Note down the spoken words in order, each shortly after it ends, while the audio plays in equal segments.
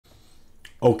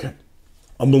Okay,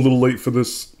 I'm a little late for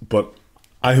this, but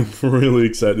I'm really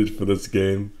excited for this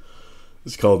game.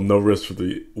 It's called No Rest for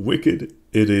the Wicked.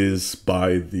 It is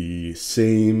by the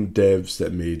same devs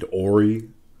that made Ori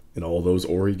and all those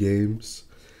Ori games.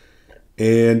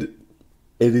 And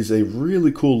it is a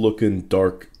really cool looking,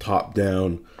 dark,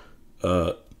 top-down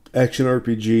action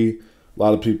RPG. A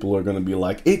lot of people are going to be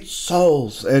like, it's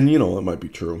Souls! And, you know, it might be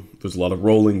true. There's a lot of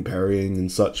rolling, parrying,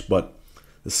 and such, but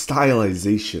the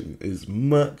stylization is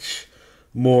much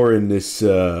more in this,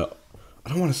 I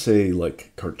don't want to say,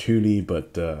 like, cartoony,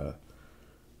 but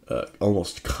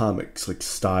almost comics, like,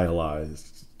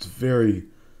 stylized. It's very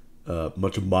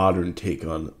much a modern take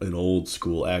on an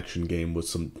old-school action game with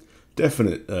some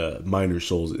definite minor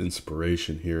Souls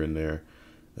inspiration here and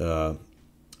there.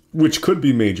 Which could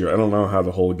be major. I don't know how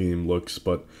the whole game looks,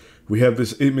 but we have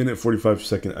this 8-minute,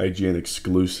 45-second IGN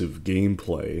exclusive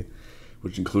gameplay,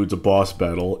 which includes a boss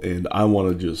battle, and I want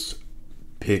to just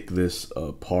pick this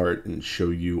apart and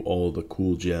show you all the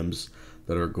cool gems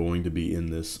that are going to be in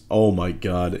this. Oh my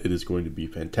god, it is going to be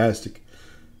fantastic.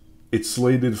 It's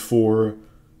slated for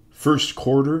first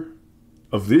quarter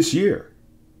of this year,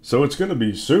 so it's going to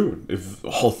be soon if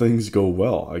all things go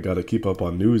well. I got to keep up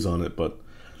on news on it, but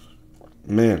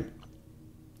man,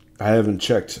 I haven't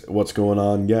checked what's going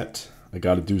on yet. I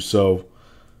got to do so.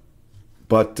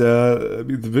 But the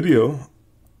video,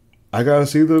 I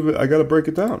gotta break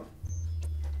it down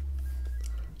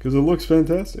because it looks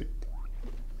fantastic.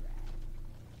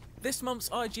 This month's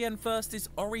IGN First is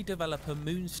Ori developer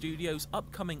Moon Studios'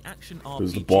 upcoming action RPG,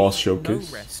 There's the boss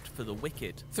showcase. No Rest for the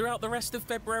Wicked. Throughout the rest of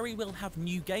February, we'll have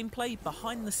new gameplay,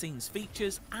 behind-the-scenes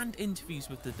features, and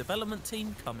interviews with the development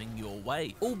team coming your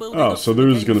way. All building up so to the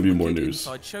there's going to Games be more Wicked news.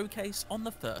 Inside Showcase on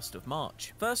the 1st of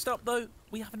March. First up, though,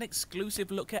 we have an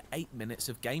exclusive look at 8 minutes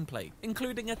of gameplay,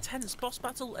 including a tense boss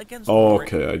battle against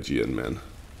Okay, IGN, man.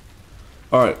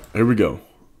 Alright, here we go.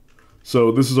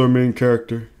 So this is our main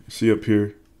character. You see up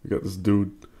here, we got this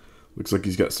dude. Looks like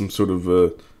he's got some sort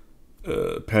of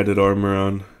padded armor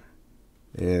on.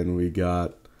 And we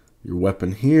got your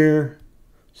weapon here.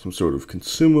 Some sort of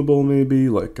consumable maybe,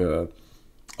 like a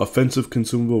offensive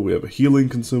consumable. We have a healing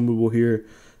consumable here.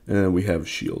 And we have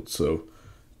shield. So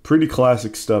pretty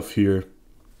classic stuff here.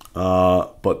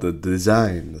 But the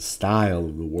design, the style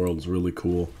of the world is really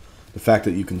cool. The fact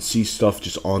that you can see stuff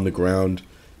just on the ground,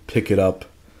 pick it up,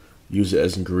 use it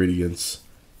as ingredients.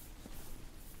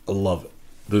 I love it.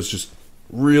 There's just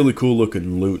really cool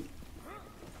looking loot.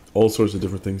 All sorts of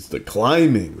different things. The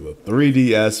climbing, the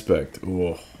 3D aspect.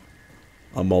 Oh,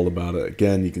 I'm all about it.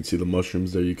 Again, you can see the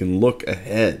mushrooms there. You can look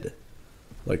ahead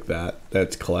like that.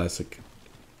 That's classic.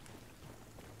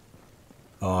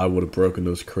 Oh, I would have broken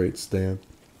those crates, damn.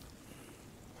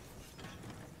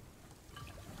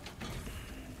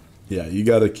 Yeah, you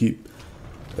gotta keep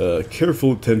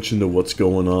careful attention to what's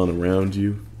going on around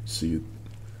you. See,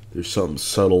 there's something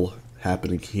subtle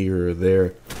happening here or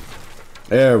there.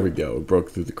 There we go. It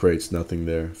broke through the crates. Nothing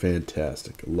there.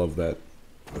 Fantastic. I love that.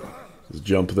 There's a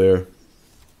jump there.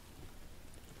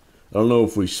 I don't know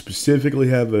if we specifically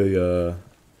have a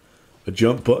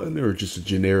jump button or just a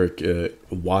generic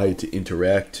Y to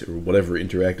interact or whatever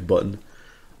interact button.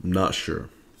 I'm not sure.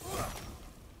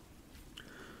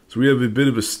 So we have a bit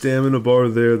of a stamina bar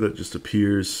there that just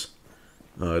appears.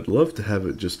 I'd love to have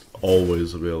it just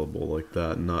always available like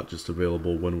that, not just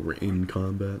available when we're in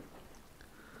combat.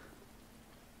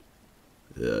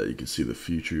 Yeah, you can see the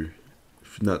future.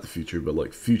 Not the future, but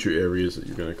like future areas that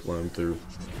you're going to climb through.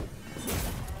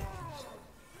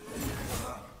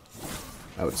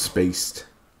 Outspaced.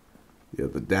 Yeah,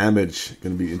 the damage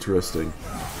going to be interesting.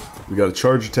 We got a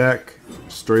charge attack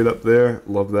straight up there.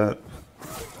 Love that.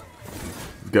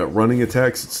 We've got running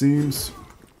attacks, it seems.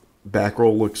 Back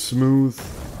roll looks smooth.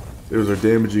 There's our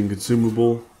damaging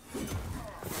consumable.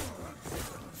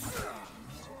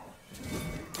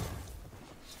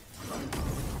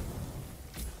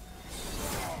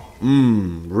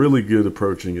 Really good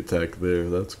approaching attack there.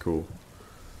 That's cool.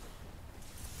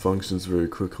 Functions very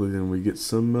quickly, and we get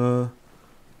some,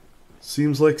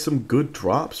 seems like some good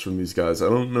drops from these guys. I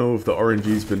don't know if the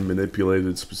RNG's been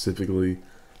manipulated specifically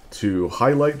to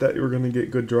highlight that you're going to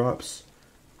get good drops,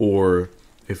 or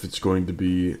if it's going to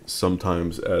be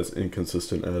sometimes as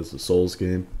inconsistent as the Souls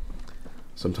game.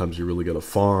 Sometimes you really got to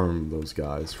farm those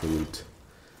guys for loot.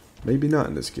 Maybe not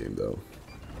in this game, though.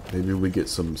 Maybe we get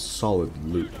some solid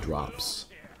loot drops.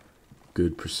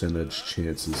 Good percentage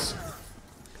chances.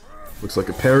 Looks like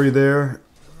a parry there.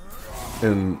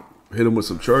 And hit him with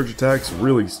some charge attacks.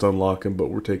 Really stun lock him, but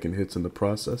we're taking hits in the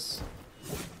process.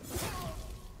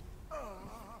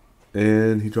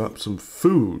 And he dropped some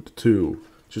food, too.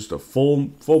 Just a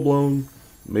full-blown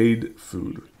Made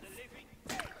food.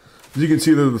 As you can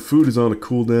see, the food is on a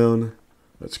cooldown.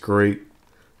 That's great.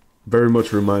 Very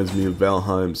much reminds me of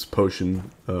Valheim's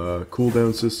potion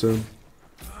cooldown system.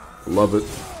 Love it.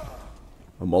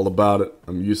 I'm all about it.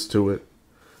 I'm used to it.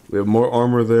 We have more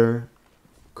armor there.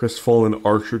 Crestfallen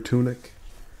Archer Tunic.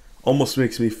 Almost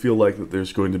makes me feel like that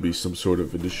there's going to be some sort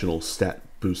of additional stat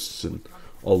boosts and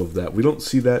all of that. We don't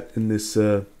see that in this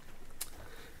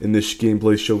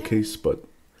gameplay showcase, but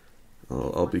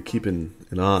I'll be keeping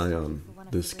an eye on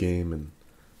this game and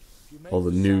all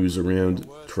the news around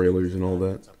trailers and all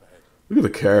that. Look at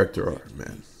the character art,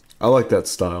 man. I like that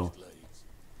style.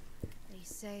 They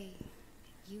say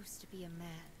it used to be a man.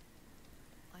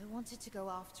 I wanted to go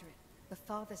after it, but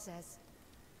Father says...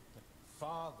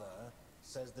 Father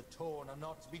says the Torn are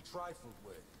not to be trifled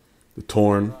with. The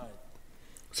Torn.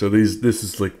 So this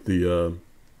is like the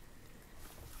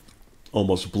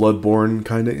almost Bloodborne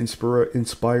kind of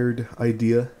inspired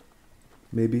idea,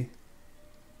 maybe.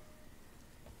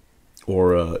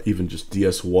 Or even just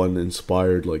DS1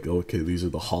 inspired, like, okay, these are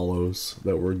the hollows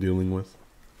that we're dealing with.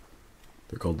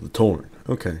 They're called the Torn.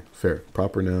 Okay, fair.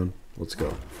 Proper noun. Let's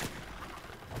go.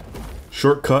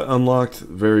 Shortcut unlocked.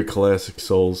 Very classic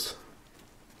Souls.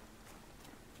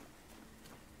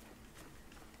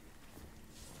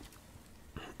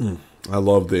 I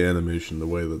love the animation, the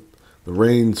way that the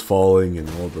rain's falling and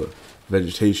all the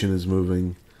vegetation is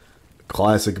moving.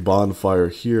 Classic bonfire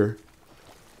here.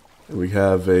 We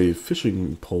have a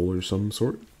fishing pole or some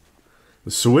sort.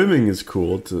 The swimming is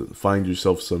cool to find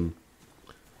yourself some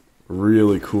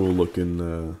really cool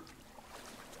looking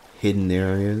hidden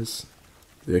areas.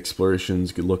 The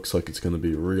explorations looks like it's going to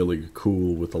be really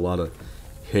cool with a lot of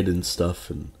hidden stuff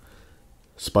and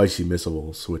spicy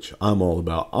missiles, which I'm all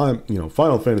about.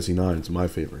 Final Fantasy IX is my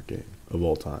favorite game of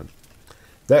all time.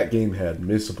 That game had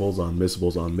missiles on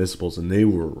missiles on missiles, and they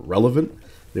were relevant.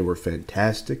 They were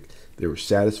fantastic. They were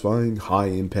satisfying,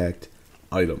 high-impact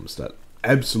items that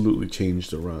absolutely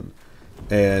changed the run.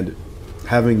 And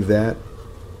having that...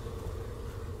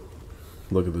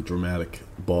 Look at the dramatic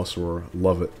boss roar.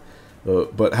 Love it.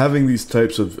 But having these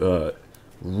types of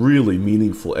really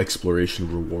meaningful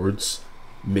exploration rewards,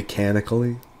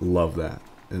 mechanically, love that.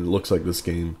 And it looks like this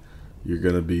game, you're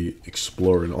going to be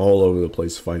exploring all over the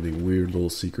place, finding weird little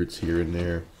secrets here and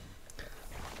there.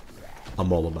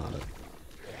 I'm all about it.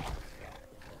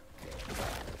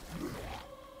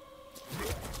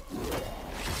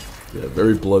 Yeah,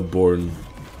 very Bloodborne,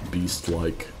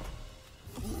 beast-like.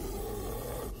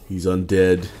 He's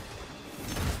undead.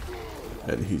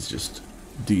 And he's just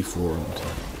deformed.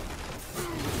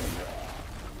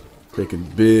 Taking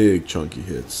big chunky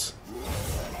hits.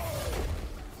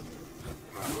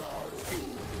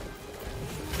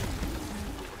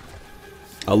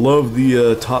 I love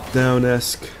the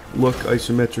top-down-esque look,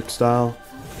 isometric style.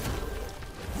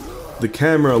 The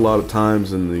camera a lot of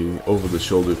times in the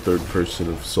over-the-shoulder third person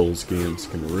of Souls games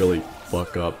can really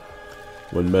fuck up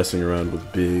when messing around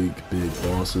with big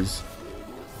bosses.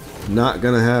 Not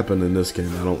gonna happen in this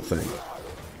game, I don't think.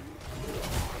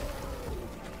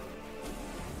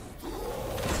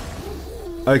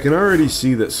 I can already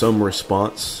see that some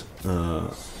response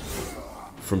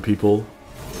from people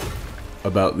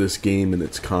about this game and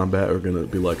its combat are gonna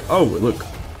be like, oh,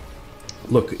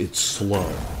 look, it's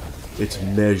slow. It's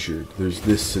measured. There's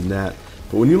this and that.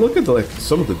 But when you look at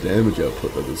some of the damage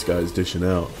output that this guy's dishing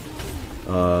out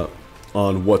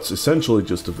on what's essentially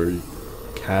just a very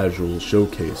casual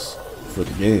showcase for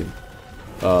the game,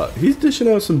 he's dishing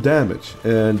out some damage.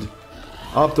 And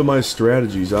optimized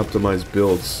strategies, optimized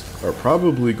builds are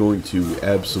probably going to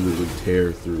absolutely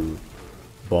tear through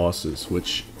bosses,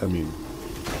 which, I mean,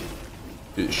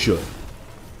 it should.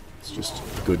 It's just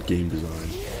good game design.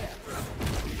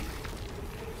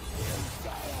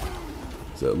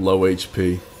 It's at low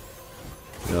HP.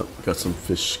 Yep, got some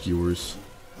fish skewers.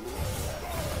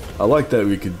 I like that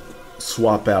we could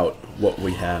swap out what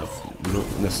we have. We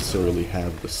don't necessarily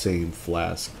have the same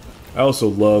flask. I also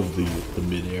love the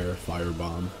mid-air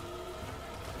firebomb.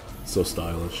 So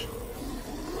stylish.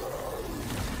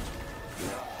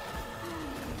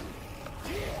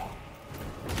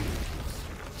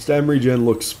 Stam regen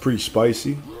looks pretty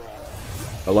spicy.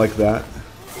 I like that.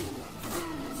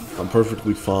 I'm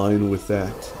perfectly fine with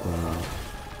that.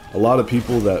 A lot of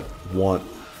people that want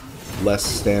less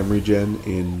stam regen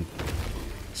in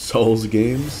Souls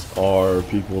games are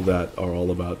people that are all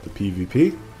about the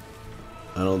PvP.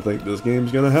 I don't think this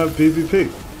game's gonna have PvP.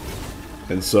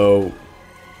 And so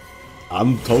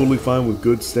I'm totally fine with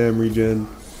good stam regen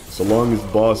so long as the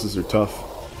bosses are tough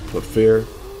but fair.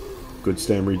 Good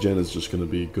stam regen is just gonna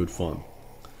be good fun.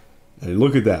 And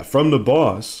look at that, from the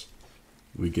boss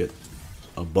we get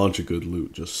a bunch of good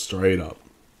loot, just straight up.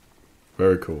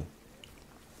 Very cool.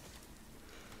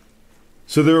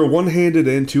 So there are one-handed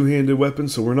and two-handed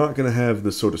weapons, so we're not going to have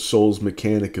the sort of Souls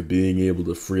mechanic of being able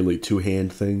to freely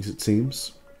two-hand things, it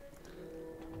seems.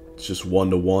 It's just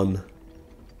one-to-one.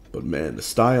 But man, the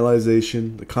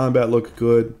stylization, the combat looks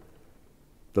good.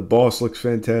 The boss looks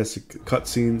fantastic. The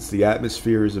cutscenes, the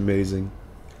atmosphere is amazing.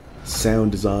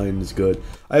 Sound design is good.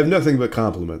 I have nothing but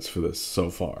compliments for this so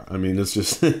far. I mean, it's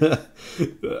just...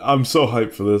 I'm so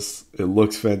hyped for this. It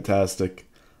looks fantastic.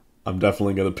 I'm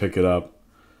definitely going to pick it up.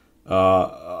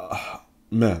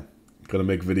 Man, gonna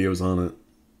make videos on it.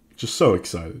 Just so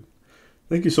excited.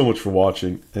 Thank you so much for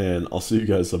watching, and I'll see you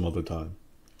guys some other time.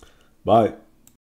 Bye.